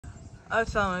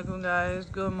अस्सलाम वालेकुम guys,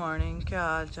 good morning. क्या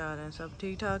हाल चाल है? सब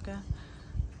ठीक ठाक है।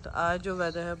 तो आज जो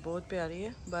वेदर है बहुत प्यारी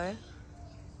है बाहर।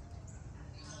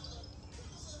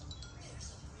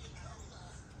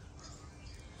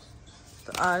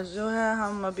 तो आज जो है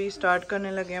हम अभी स्टार्ट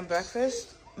करने लगे हैं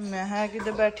ब्रेकफास्ट। मैं है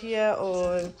किधर बैठी है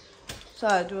और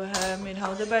साथ जो है मेरा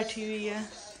उधर बैठी हुई है।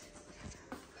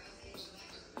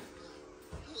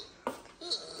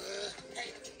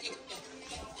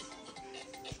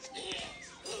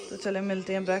 तो चले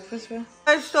मिलते हैं ब्रेकफास्ट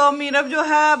पे। तो मीरब जो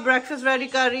है ब्रेकफास्ट रेडी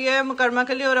कर रही है मुकरमा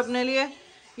के लिए और अपने लिए।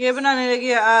 ये बनाने लगी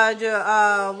है आज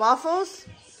वाफल्स।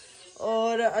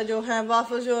 और जो है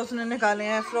वाफल्स जो उसने निकाले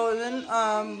हैं फ्रोज़न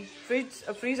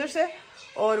फ्रीज़र से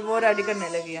और वो रेडी करने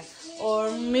लगी है। और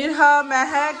मिरहा,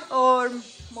 महक और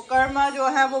मुकरमा जो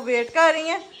है वो वेट कर रही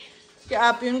हैं कि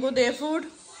आप ही उनको दे फूड।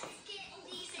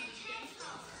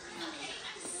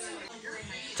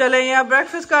 चले यहाँ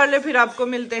ब्रेकफास्ट कर ले, फिर आपको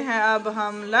मिलते हैं अब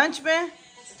हम लंच में।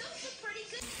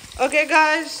 ओके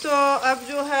गाइस, तो अब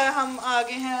जो है हम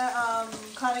आगे हैं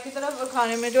खाने की तरफ। और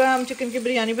खाने में जो है हम चिकन की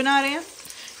बिरयानी बना रहे हैं।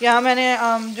 यहाँ मैंने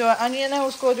जो अनियन है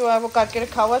उसको जो है वो काट के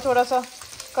रखा हुआ है, थोड़ा सा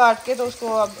काट के, तो उसको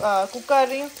अब कुक कर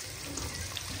रही हूँ।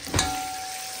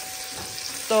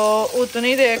 तो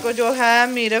उतनी देर को जो है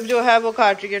मीरब जो है वो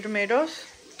काट रही है टमेटोज।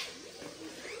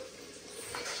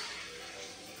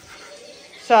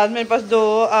 साथ मेरे पास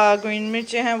 2 ग्रीन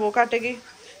मिर्चें हैं, वो काटेगी।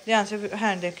 ध्यान से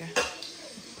हैंड देके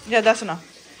ज़्यादा सुना।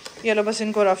 ये लो, बस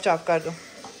इनको रफ चॉप कर दो।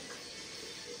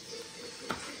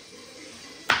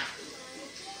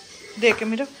 देख के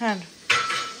मेरा हैंड,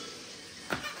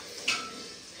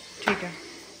 ठीक है।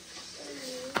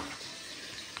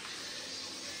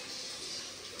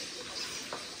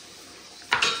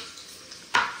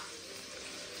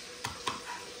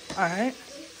 ऑलराइट,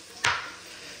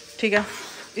 ठीक है।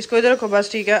 इसको इधर रखो बस,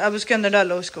 ठीक है। अब उसके अंदर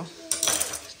डालो, इसको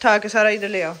उठा के सारा इधर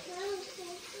ले आओ।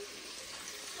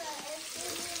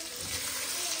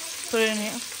 Put it in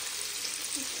here.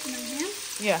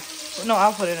 Yeah. No,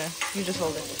 I'll put it in. You just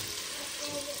hold it.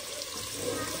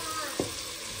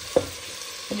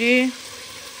 जी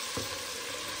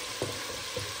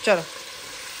चलो,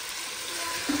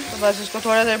 तो बस इसको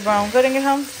थोड़ा सा ब्राउन करेंगे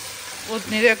हम।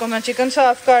 उतनी देर को मैं चिकन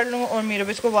साफ़ कर लूँ और मीरा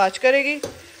भी इसको वॉच करेगी।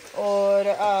 और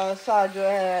साथ जो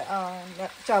है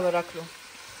चावल रख लूँ।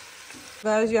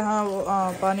 गाइस यहाँ वो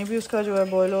पानी भी उसका जो है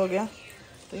बॉयल हो गया,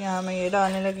 तो यहाँ मैं ये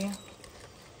डालने लगी हूँ।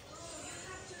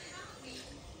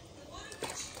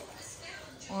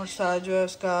 और साथ जो है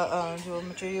उसका जो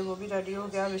चाहिए वो भी रेडी हो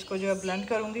गया। अब इसको जो है ब्लेंड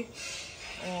करूँगी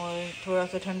और थोड़ा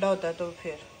सा ठंडा होता है तो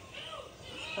फिर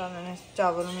मैंने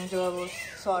चावल में जो है वो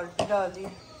सॉल्ट भी डाल दिया।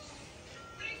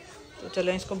 तो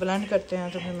चलें इसको ब्लेंड करते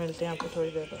हैं, तो फिर मिलते हैं आपको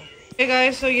थोड़ी देर बाद। ठीक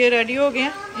है, तो ये रेडी हो गए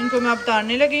हैं, इनको मैं अब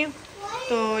उतारने लगी हूँ।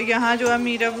 तो यहाँ जो है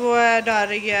मीरब वो है डाल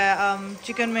रही है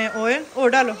चिकन में ऑयल। और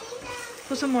डालो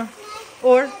कुछ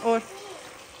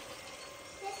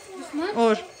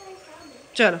और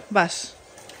चलो बस,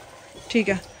 ठीक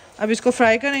है। अब इसको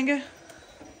फ्राई करेंगे।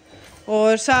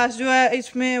 और सास जो है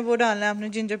इसमें वो डालना है अपने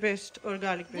जिंजर पेस्ट और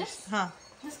गार्लिक पेस्ट। हाँ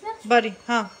बरी,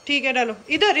 हाँ ठीक है, डालो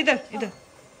इधर इधर इधर,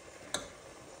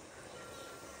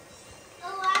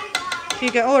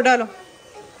 ठीक है। और डालो,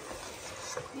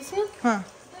 हाँ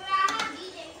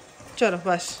चलो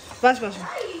बस बस बस,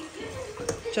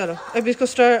 चलो अब इसको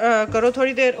स्टर करो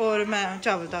थोड़ी देर और मैं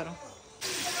चावल उतारूँ।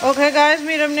 ओके गाइस,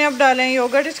 मीरब ने अब डाले हैं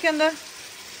योगर्ट इसके अंदर।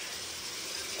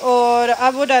 और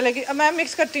अब वो डालेगी, अब मैं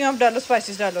मिक्स करती हूँ। अब डालो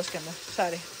स्पाइसेस, डालो उसके अंदर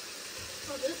सारे।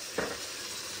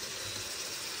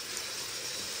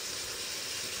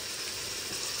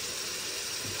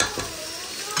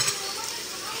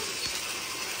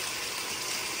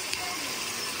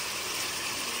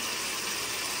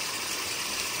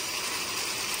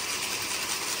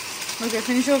 ओके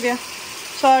फिनिश हो गया।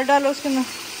 सॉल्ट डालो उसके अंदर,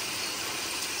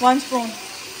 1 स्पून,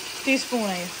 टीस्पून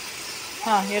है ये।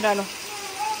 हाँ ये डालो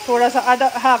थोड़ा सा, आधा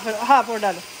हाफ और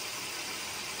डालो,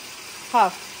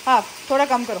 हाफ थोड़ा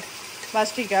कम करो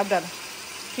बस, ठीक है। अब डालो,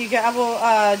 ठीक है। अब वो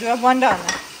जो है 1 डालना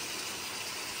है।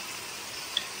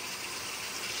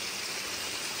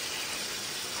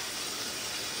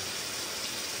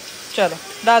 चलो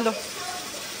डाल दो,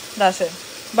 10 से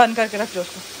बंद करके रख दो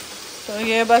उसको। तो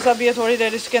ये बस अब ये थोड़ी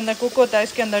देर इसके अंदर कुक होता है।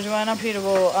 इसके अंदर जो है ना फिर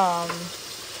वो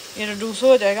ये रिड्यूस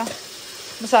हो जाएगा।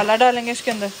 मसाला डालेंगे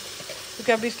इसके अंदर,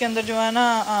 क्योंकि अभी इसके अंदर जो है ना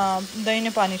दही ने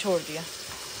पानी छोड़ दिया।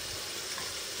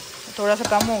 थोड़ा सा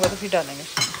कम होगा तो फिर डालेंगे।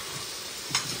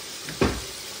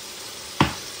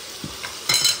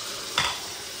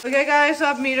 ओके गाइस,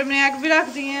 अब मीरब ने एग भी रख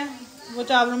दिए हैं, वो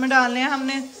चावलों में डालने हैं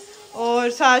हमने।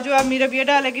 और साथ जो अब मीरब ये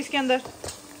डालेगी इसके अंदर।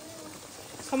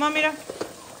 कमा मीरा,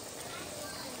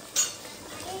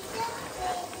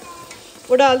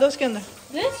 वो डाल दो उसके अंदर।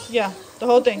 This? या द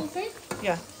होल थिंग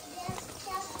या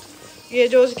ये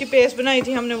जो उसकी पेस्ट बनाई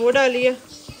थी हमने वो डाली है।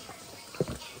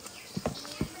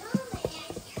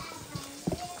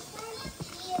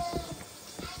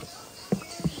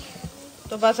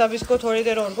 तो बस अब इसको थोड़ी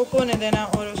देर और कुक होने देना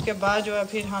और उसके बाद जो है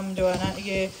फिर हम जो है ना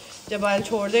ये जब ऑयल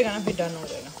छोड़ देगा ना फिर डन हो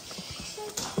जाएगा।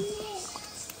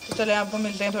 तो चले आपको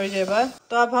मिलते हैं थोड़ी देर बाद।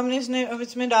 तो अब हमने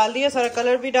इसमें डाल दिया सारा,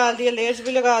 कलर भी डाल दिया, लेयर्स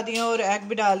भी लगा दिए और एग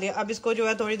भी डाल दिया। अब इसको जो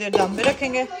है थोड़ी देर दम पे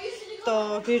रखेंगे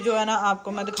तो फिर जो है ना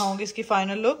आपको मैं दिखाऊंगी इसकी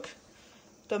फाइनल लुक।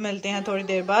 तो मिलते हैं थोड़ी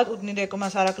देर बाद, उतनी देर को मैं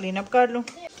सारा क्लीन अप कर लूँ।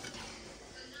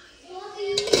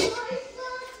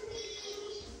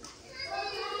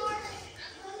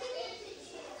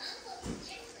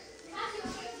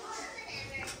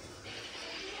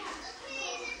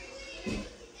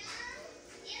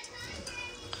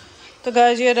 तो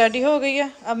गाइस ये रेडी हो गई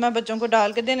है। अब मैं बच्चों को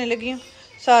डाल के देने लगी हूँ।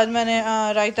 साथ मैंने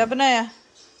रायता बनाया।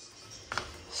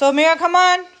 सो मिया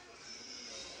खमान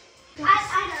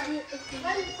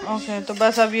ओके। तो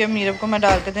बस अब ये मीरब को मैं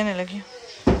डाल के देने लगी हूँ।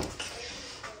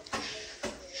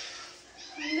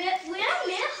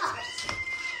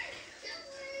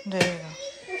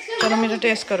 चलो मेरा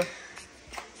टेस्ट करो।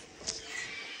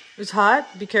 It's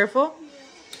hot, be careful.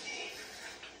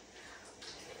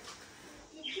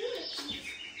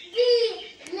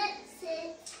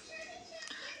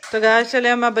 तो गाइस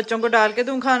चले मैं बच्चों को डाल के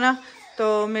दूँ खाना।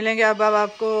 तो मिलेंगे अब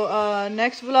आपको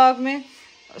नेक्स्ट व्लॉग में।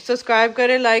 सब्सक्राइब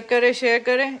करें, लाइक करें, शेयर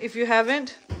करें if you haven't.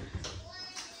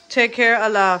 Take care,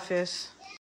 अल्लाह हाफिज़।